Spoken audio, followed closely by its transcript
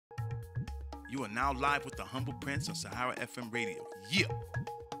You are now live with the Humble Prince on Sahara FM Radio. Yeah.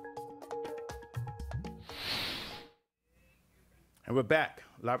 And we're back,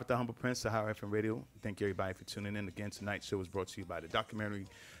 live with the Humble Prince, Sahara FM Radio. Thank you, everybody, for tuning in. Again, tonight's show was brought to you by the documentary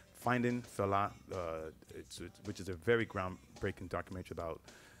Finding Fela, which is a very groundbreaking documentary about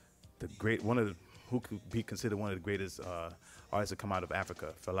who could be considered one of the greatest artists to come out of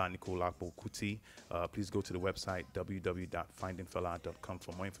Africa, Fela Anikulapo Kuti. Please go to the website, www.findingfela.com,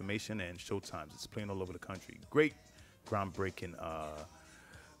 for more information and showtimes. It's playing all over the country. Great, groundbreaking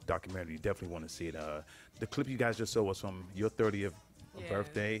documentary. You definitely want to see it. The clip you guys just saw was from your 30th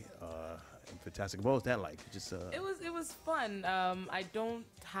birthday. Fantastic. What was that like? Just It was fun. I don't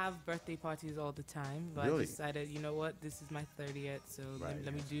have birthday parties all the time, but really? I decided, you know what, this is my 30th, so Right,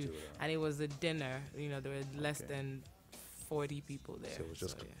 let me do. do it. And it was a dinner. You know, there were less than 40 people there. So it was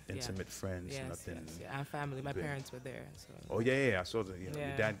just intimate friends, nothing. Yes, and family. My big. parents were there. So. Oh yeah. I saw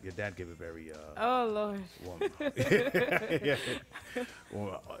your dad gave a very Oh Lord.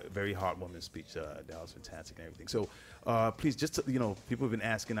 very heartwarming speech. That was fantastic and everything. So please, just to, people have been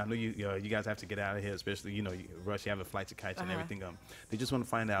asking. I know you guys have to get out of here, especially you rush. You have a flight to catch and everything. They just want to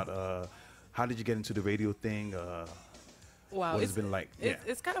find out how did you get into the radio thing? Wow, what it's been like.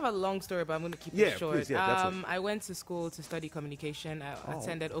 It's kind of a long story, but I'm going to keep it short. Please, I went to school to study communication. I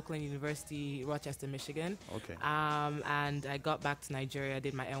attended Oakland University, Rochester, Michigan. Okay. And I got back to Nigeria,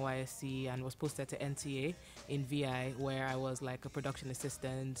 did my NYSC, and was posted to NTA in VI, where I was like a production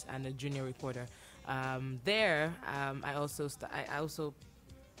assistant and a junior reporter. There, I also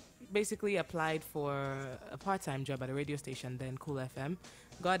basically applied for a part-time job at a radio station, then Cool FM.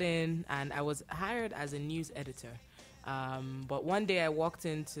 Got in, and I was hired as a news editor. But one day I walked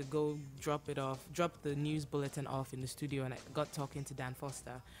in to go drop the news bulletin off in the studio, and I got talking to Dan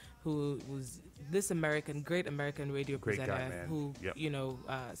Foster, who was this great American radio presenter who,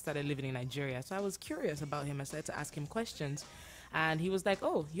 started living in Nigeria. So I was curious about him. I started to ask him questions, and he was like,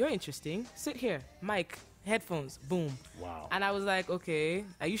 "Oh, you're interesting. Sit here, mic, headphones, boom." Wow. And I was like, "Okay,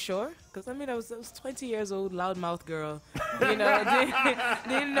 are you sure?" Because I was 20 years old, loudmouth girl, didn't know.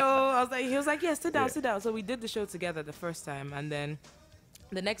 He was like, "Yeah, sit down." So we did the show together the first time, and then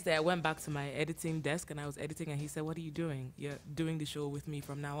the next day I went back to my editing desk and I was editing, and he said, "What are you doing? You're doing the show with me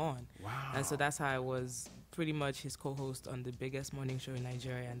from now on." Wow. And so that's how I was pretty much his co-host on the biggest morning show in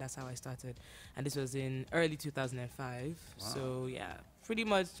Nigeria, and that's how I started. And this was in early 2005. Wow. So yeah, pretty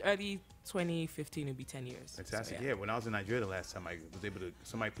much early 2015 would be 10 years. Fantastic. So, yeah, when I was in Nigeria the last time, I was able to,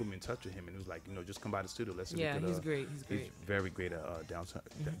 somebody put me in touch with him, and it was like, just come by the studio. Let's yeah, he's great. He's great. He's very great, down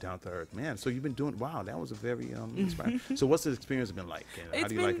to earth. Man, so you've been doing, wow, that was a very inspiring. So what's the experience been like? And how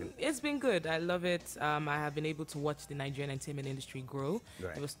do you like it? It's been good. I love it. I have been able to watch the Nigerian entertainment industry grow.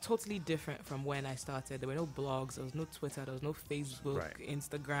 Right. It was totally different from when I started. There were no blogs, there was no Twitter, there was no Facebook,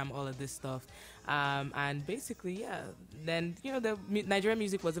 Instagram, all of this stuff. And basically, then, the Nigerian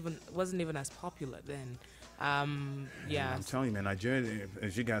music wasn't even as popular then. I'm telling you, man, Nigerian,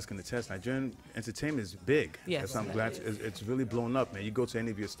 as you guys can attest, Nigerian entertainment is big. Yes. I'm glad it's really blown up, man. You go to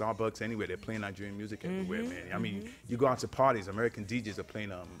any of your Starbucks, anywhere, they're playing Nigerian music everywhere, man. I mean, you go out to parties, American DJs are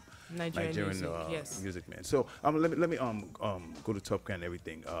playing Nigerian music, man. So let me go to Top Gun and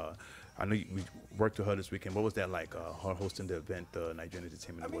everything. I know we worked with her this weekend. What was that like, her hosting the event, Nigerian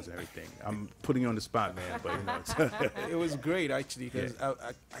Entertainment Awards and everything? I'm putting you on the spot, man, but It was great, actually, because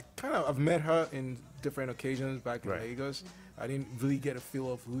I've met her in different occasions back in Lagos. I didn't really get a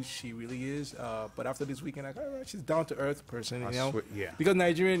feel of who she really is, but after this weekend, she's down-to-earth person, because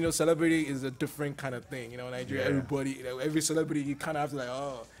Nigerian, celebrity is a different kind of thing, Nigeria, everybody, every celebrity, you kind of have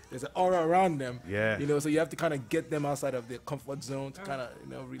to there's an aura around them. Yeah. So you have to kind of get them outside of their comfort zone to kind of,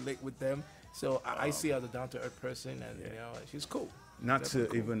 relate with them. So I see her as a down-to-earth person, and she's cool. Not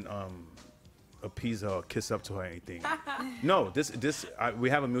to even appease her or kiss up to her or anything. No, we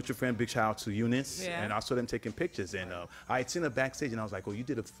have a mutual friend. Big shout out to Eunice, and I saw them taking pictures, and I had seen her backstage, and I was like, "Oh, you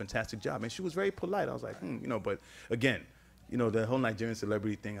did a fantastic job." And she was very polite. I was like, but again, the whole Nigerian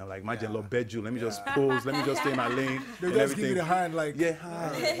celebrity thing, I'm like, my little bedroom, let me just pose, let me just stay in my lane. They just give you the hand, like. Yeah,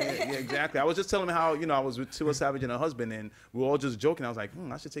 exactly. I was just telling him how, I was with Tiwa Savage and her husband, and we were all just joking. I was like,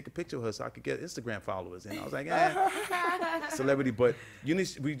 I should take a picture of her so I could get Instagram followers. And I was like, celebrity. But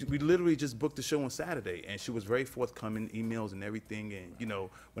Eunice, we literally just booked the show on Saturday, and she was very forthcoming, emails and everything. And,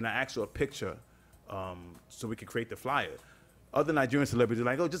 when I asked her a picture so we could create the flyer, other Nigerian celebrities are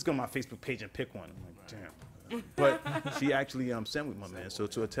like, "Oh, just go on my Facebook page and pick one." I'm like, damn. But she actually sent with my man. So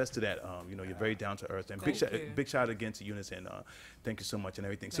to attest to that, you're very down to earth. And big shout out again to Eunice, and thank you so much and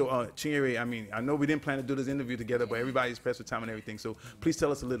everything. So Chinyere, I know we didn't plan to do this interview together, but everybody's pressed for time and everything. So please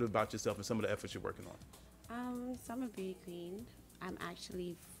tell us a little bit about yourself and some of the efforts you're working on. So I'm a beauty queen. I'm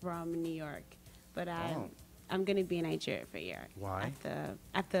actually from New York. but I'm gonna be in Nigeria for a year. Why?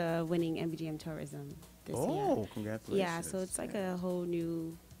 After winning MBGM Tourism this year. Oh, congratulations! Yeah, so it's like a whole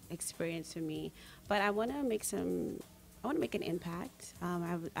new experience for me. But I want to make an impact.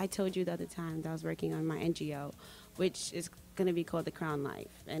 I told you the other time that I was working on my NGO, which is going to be called The Crown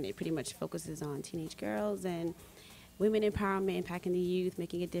Life, and it pretty much focuses on teenage girls and women empowerment, impacting the youth,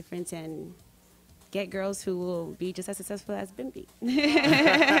 making a difference, and get girls who will be just as successful as Bimbi.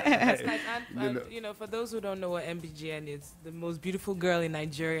 That's nice. And, for those who don't know what MBGN is, the most beautiful girl in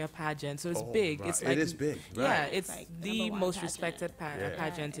Nigeria pageant. So it's big. Right. It's like, it is big. Right. Yeah, it's like the most pageant. respected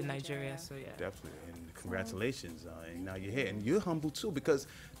pageant in Nigeria. So yeah, Definitely, and congratulations. And now you're here, and you're humble too, because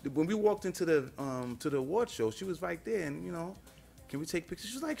when we walked into the award show, she was right there, and can we take pictures?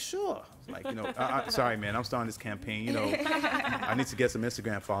 She was like, sure. I was like, sorry, man, I'm starting this campaign. I need to get some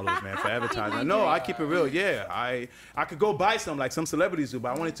Instagram followers, man, for advertising. No, I keep it real. Yeah, I could go buy some, like some celebrities do,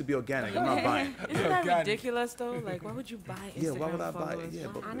 but I want it to be organic. I'm not buying. Isn't that ridiculous though? Like, why would you buy Instagram Yeah, why would I buy it? followers? Yeah,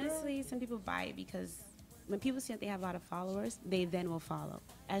 but Honestly, some people buy it because when people see that they have a lot of followers, they then will follow.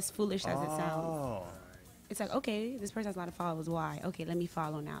 As foolish as it sounds. Oh. It's like, okay, this person has a lot of followers. Why? Okay, let me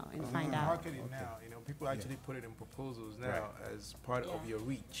follow now and find out. Marketing now, people actually put it in proposals now as part of your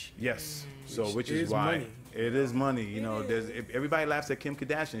reach. Yes. So which is is why money. it is money. There's everybody laughs at Kim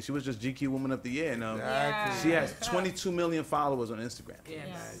Kardashian. She was just GQ Woman of the Year, and Exactly. she has 22 million followers on Instagram.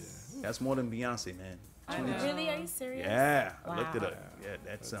 Yes. That's more than Beyonce, man. Really? Are you serious? Yeah, I Wow. looked it up. Yeah,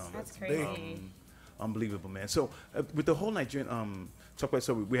 that's crazy. unbelievable, man. So with the whole Nigerian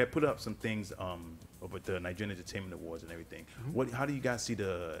so we had put up some things with the Nigerian Entertainment Awards and everything. How do you guys see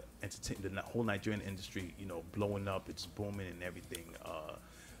the whole Nigerian industry, blowing up? It's booming and everything,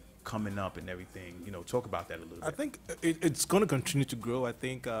 coming up and everything. Talk about that a little bit. I think it's going to continue to grow. I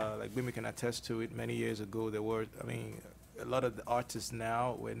think, like Gbemi can attest to it, many years ago, a lot of the artists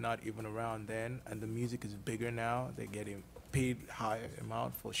now were not even around then, and the music is bigger now. They're getting paid higher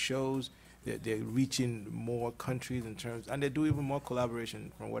amount for shows. They're reaching more countries in terms, and they do even more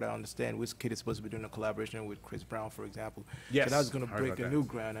collaboration. From what I understand, Wizkid is supposed to be doing a collaboration with Chris Brown, for example. Yes, so that's going to heard break about a that. new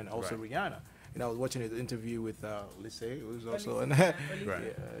ground, and also Right. Rihanna. I was watching his interview with Lissé, who's also on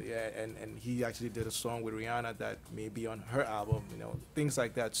Right. and he actually did a song with Rihanna that may be on her album, things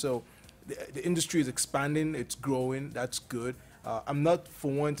like that. So the industry is expanding, it's growing, that's good. I'm not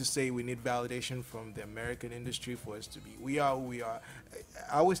for one to say we need validation from the American industry for us to be. We are who we are.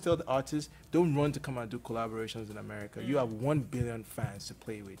 I always tell the artists, don't run to come and do collaborations in America. You have 1 billion fans to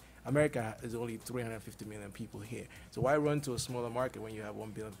play with. America is only 350 million people here. So why run to a smaller market when you have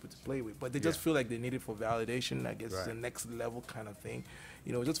 1 billion people to play with? But they just feel like they need it for validation. I guess it's the next level kind of thing.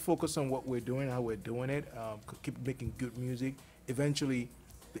 Just focus on what we're doing, how we're doing it. Keep making good music. Eventually,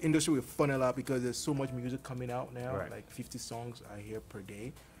 the industry will funnel out because there's so much music coming out now, like 50 songs I hear per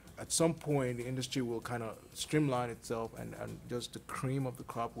day. At some point, the industry will kind of streamline itself, and just the cream of the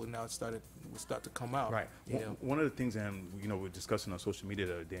crop will start to come out. Right. One of the things, we're discussing on social media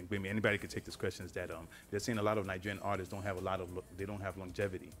the other day, and maybe anybody could take this question, is that they're saying a lot of Nigerian artists don't have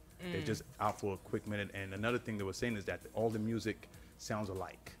longevity. They're just out for a quick minute. And another thing they were saying is that all the music sounds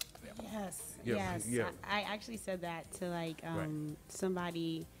alike. Yes. I actually said that to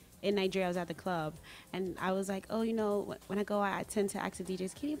somebody in Nigeria. I was at the club, and I was like, when I go out, I tend to ask the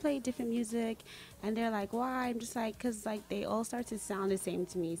DJs, can you play different music? And they're like, why? I'm just like, because they all start to sound the same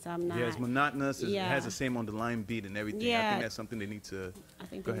to me, so I'm not. Yeah, it's monotonous. It has the same underlying beat and everything. Yeah. I think that's something they need to. I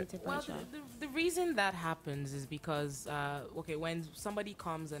think they need to Well, brush up. the reason that happens is because, when somebody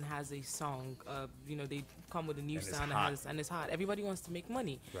comes and has a song, they come with a new sound and it's hot. Everybody wants to make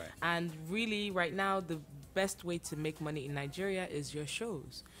money. Right. And really, right now, the best way to make money in Nigeria is your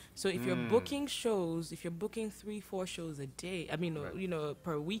shows. So if you're booking shows, if you're booking 3-4 shows a day,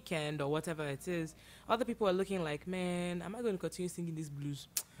 per weekend or whatever it is, other people are looking like, man, am I going to continue singing these blues?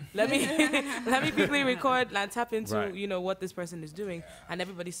 Let me quickly record and tap into what this person is doing, and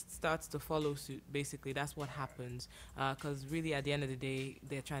everybody starts to follow suit. Basically, that's what happens. Because really, at the end of the day,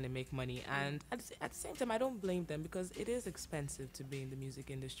 they're trying to make money, and at the same time, I don't blame them because it is expensive to be in the music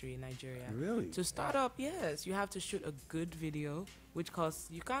industry in Nigeria. Really? To start up, yes, you have to shoot a good video, which costs.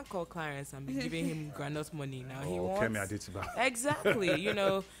 You can't call Clarence and be giving him grandiose money now. He wants Kemi Adetiba. exactly.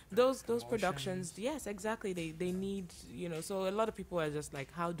 Those productions. Yes, exactly. They need. So a lot of people are just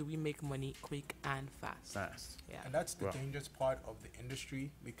like, how do we make money quick and fast? Yeah. And that's the dangerous part of the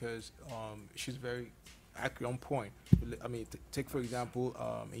industry because she's very accurate on point. Take for example,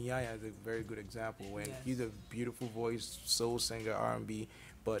 Inyanya is a very good example when he's a beautiful voice, soul singer, R&B,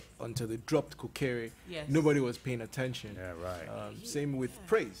 but until they dropped Kokere, Yes. nobody was paying attention. Yeah, right. Same with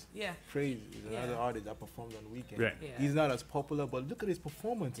Praise. Yeah. Praise is another Yeah. artist that performed on Weekend. Right. Yeah. He's not as popular, but look at his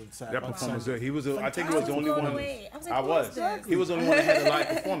performance on Saturday. That performance, he was. I think he I was the was only blown one. away. I was like, I who was. is this? He was the only one that had a live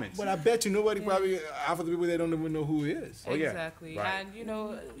performance. But I bet you nobody probably, half of the people, they don't even know who he is. Oh, yeah. Exactly. Right. And, you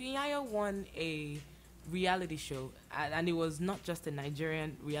know, Chinyere won a reality show, and it was not just a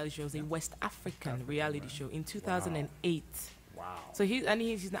Nigerian reality show, it was a West African reality show in 2008. Wow. So he's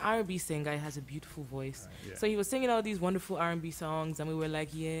an R&B singer. He has a beautiful voice. Yeah. So he was singing all these wonderful R&B songs, and we were like,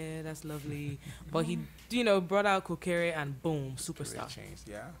 yeah, that's lovely. But he, brought out Kokere, and boom, superstar. Changed,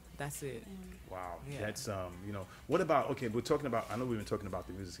 yeah. That's it. Wow. Yeah. That's what about, okay, we're talking about, I know we've been talking about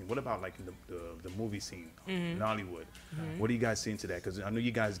the music scene. What about like the movie scene in Hollywood? What do you guys see into that? Because I know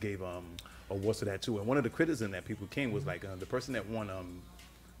you guys gave awards for that too. And one of the criticisms that people came was like the person that won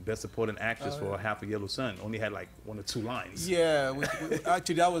Best Supporting Actress for Half a Yellow Sun only had like 1 or 2 lines. Yeah,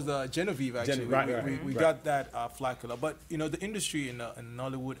 actually that was Genevieve. Actually, we Right. got that flag color. But the industry in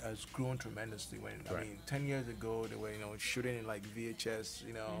Nollywood has grown tremendously. I mean, 10 years ago they were shooting in like VHS,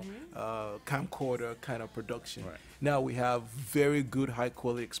 camcorder kind of production. Right. Now we have very good, high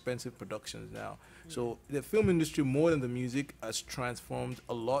quality, expensive productions now. So the film industry, more than the music, has transformed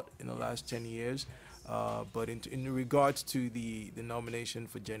a lot in the last 10 years. But in regards to the nomination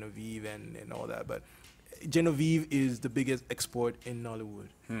for Genevieve and all that, but Genevieve is the biggest export in Nollywood.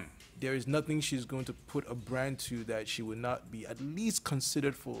 There is nothing she's going to put a brand to that she would not be at least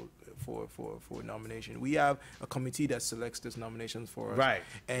considered for nomination. We have a committee that selects these nominations for us. Right.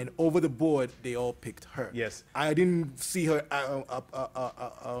 And over the board, they all picked her. Yes. I didn't see her a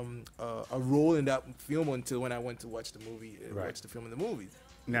role in that film until when I went to watch the movie, watch the film in the movies.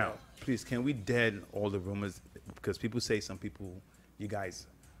 Now, please, can we dead all the rumors? Because people say you guys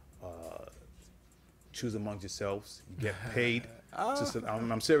choose amongst yourselves. You get paid.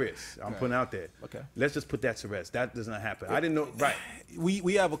 I'm serious. I'm putting out there. Okay. Let's just put that to rest. That does not happen. I didn't know. Right.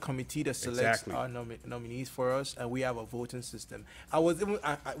 We have a committee that selects Exactly. our nominees for us, and we have a voting system.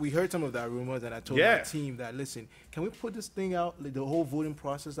 We heard some of that rumors, and I told my team that, listen, can we put this thing out, like, the whole voting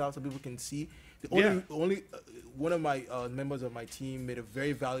process out, so people can see? Only one of my members of my team made a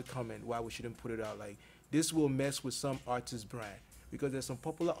very valid comment why we shouldn't put it out. Like, this will mess with some artist brand, because there's some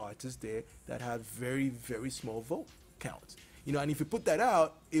popular artists there that have very, very small vote counts. And if you put that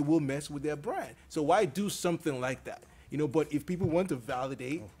out, it will mess with their brand. So why do something like that? But if people want to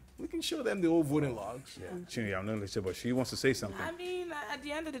validate, we can show them the old voting logs. Yeah. Chinyere, I'm not really sure, but she wants to say something. I mean, at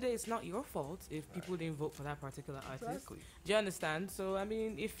the end of the day, it's not your fault if people didn't vote for that particular artist. Exactly. Do you understand? So, I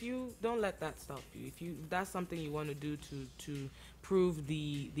mean, if you don't let that stop you, if that's something you want to do to prove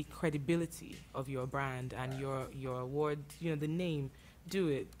the credibility of your brand and your award, the name, do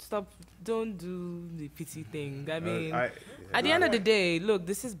it. Don't do the pity thing. I mean, at the end of the day, look,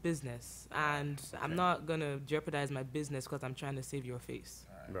 this is business, and I'm not gonna jeopardize my business because I'm trying to save your face.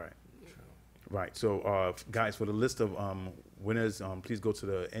 Right. Right. So, guys, for the list of winners, please go to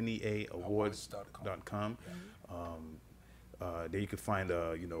the neaawards.com. There you can find,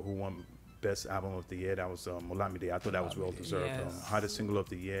 who won Best Album of the Year. That was Olamide. I thought that was well deserved. Yes. Hottest Single of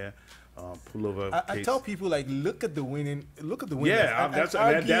the Year. Pullover. I tell people, like, look at the winning. Yeah, that's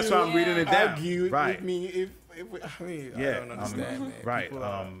why I'm reading it down. Argue right. with me I don't understand, man. Right.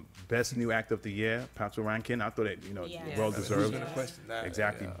 Best New Act of the Year, Pato Rankin. I thought it, well deserved. Who's gonna question that?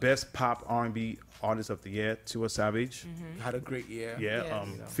 Exactly. Yeah. Best Pop R&B Artist of the Year, Tiwa Savage. Had a great year. Yeah. Yes.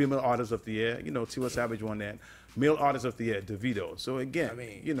 Female Artist of the Year, Tiwa Savage won that. Male Artist of the Year, Davido. So again, I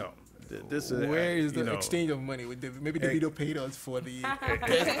mean, this is where is the exchange of money? Maybe Davido paid us for the.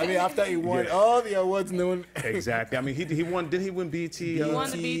 After he won all the awards known. Exactly. I mean, he won. Did he win BET? He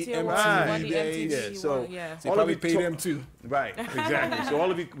won the BET Award. Right. He won the MTV. Yeah, so So all probably paid them too. Right, exactly. So all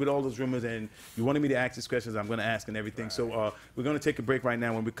of you with all those rumors, and you wanted me to ask these questions, I'm going to ask and everything. Right. So we're going to take a break right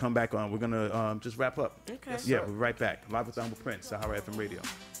now. When we come back on, we're going to just wrap up. Okay. Yes, we'll be right back. Live with Humble Prince, Sahara FM Radio.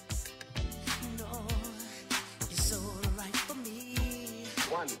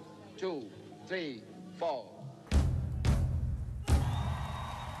 One, two, 3, 4.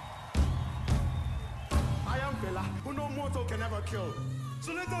 I am Bella, who no mortal can ever kill.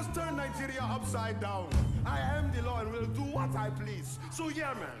 So let us turn Nigeria upside down. I am the law and will do what I please. So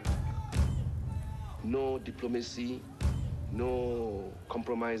yeah, man. No diplomacy, no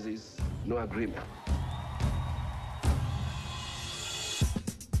compromises, no agreement.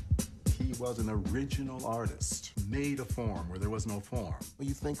 He was an original artist, made a form where there was no form. When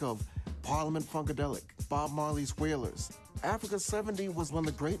you think of Parliament Funkadelic, Bob Marley's Wailers, Africa 70 was one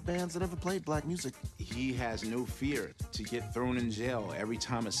of the great bands that ever played black music. He has no fear to get thrown in jail every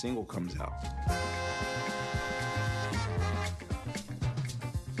time a single comes out.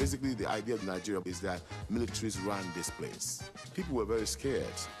 Basically, the idea of Nigeria is that militaries ran this place. People were very scared.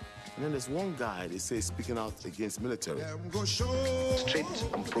 And then there's one guy, they say, speaking out against military. Straight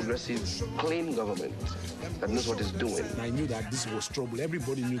and progressive, clean government that knows what it's doing. I knew that this was trouble.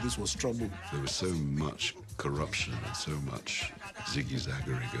 Everybody knew this was trouble. There was so much corruption and so much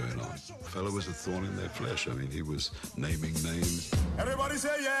ziggy-zaggery going on. The fellow was a thorn in their flesh. I mean, he was naming names. Everybody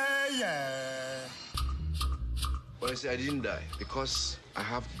say yeah, yeah. Well, I say I didn't die because I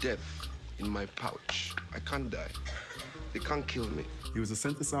have death in my pouch. I can't die. They can't kill me. He was a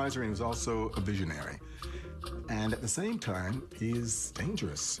synthesizer and he was also a visionary. And at the same time, he is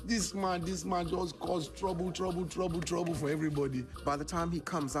dangerous. This man just caused trouble for everybody. By the time he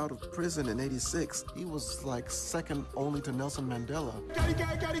comes out of prison in '86, he was like second only to Nelson Mandela.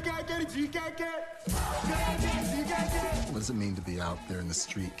 What does it mean to be out there in the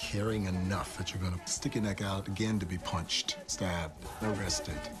street caring enough that you're going to stick your neck out again to be punched, stabbed,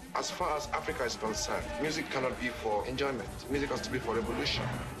 arrested? As far as Africa is concerned, music cannot be for enjoyment. Music has to be for revolution.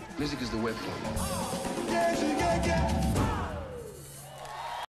 Music is the weapon.